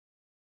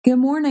Good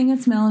morning,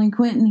 it's Melanie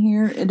Quinton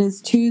here. It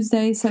is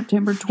Tuesday,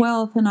 September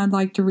 12th, and I'd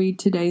like to read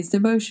today's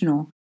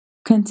devotional.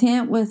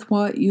 Content with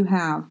what you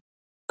have.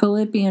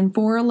 Philippians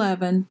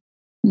 4:11.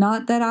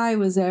 Not that I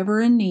was ever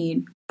in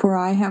need, for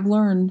I have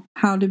learned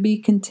how to be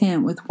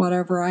content with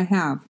whatever I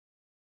have.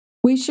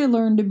 We should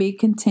learn to be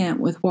content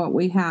with what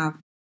we have.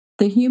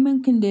 The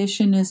human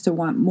condition is to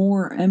want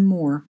more and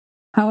more.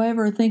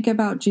 However, think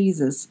about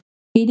Jesus.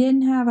 He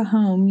didn't have a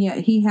home,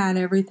 yet he had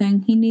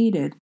everything he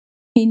needed.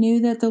 He knew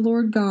that the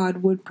Lord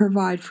God would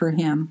provide for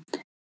him.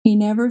 He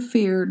never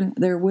feared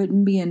there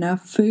wouldn't be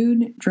enough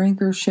food,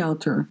 drink, or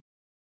shelter.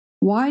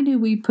 Why do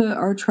we put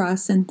our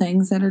trust in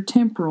things that are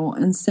temporal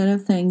instead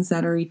of things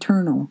that are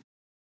eternal?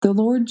 The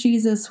Lord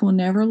Jesus will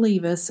never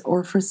leave us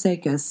or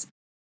forsake us.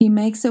 He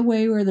makes a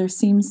way where there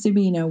seems to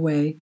be no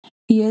way.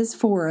 He is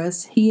for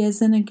us. He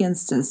isn't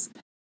against us.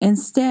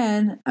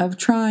 Instead of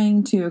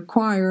trying to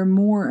acquire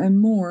more and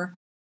more,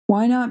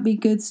 why not be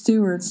good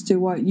stewards to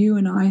what you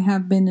and I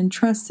have been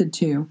entrusted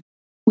to?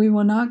 We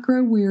will not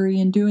grow weary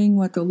in doing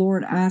what the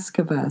Lord asks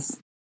of us.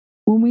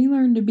 When we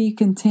learn to be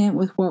content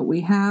with what we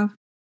have,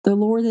 the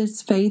Lord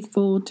is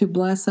faithful to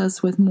bless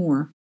us with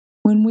more.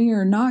 When we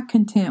are not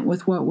content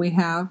with what we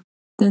have,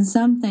 then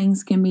some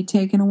things can be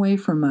taken away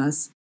from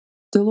us.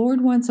 The Lord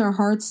wants our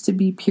hearts to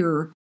be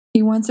pure.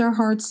 He wants our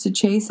hearts to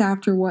chase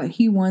after what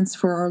He wants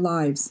for our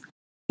lives.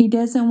 He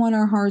doesn't want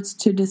our hearts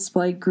to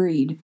display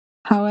greed.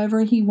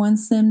 However, He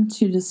wants them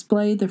to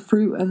display the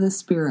fruit of the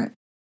Spirit: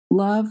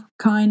 love,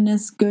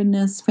 kindness,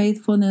 goodness,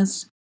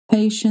 faithfulness,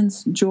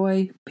 patience,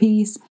 joy,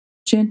 peace,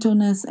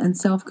 gentleness, and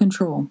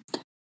self-control.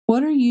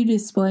 What are you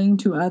displaying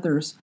to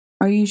others?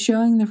 Are you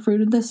showing the fruit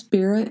of the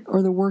Spirit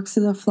or the works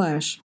of the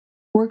flesh?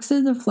 Works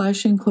of the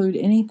flesh include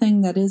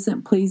anything that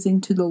isn't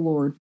pleasing to the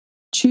Lord.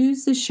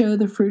 Choose to show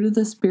the fruit of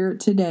the Spirit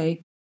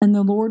today, and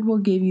the Lord will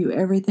give you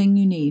everything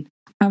you need.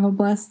 Have a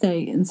blessed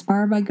day,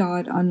 inspired by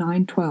God on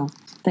 9/12.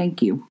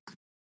 Thank you.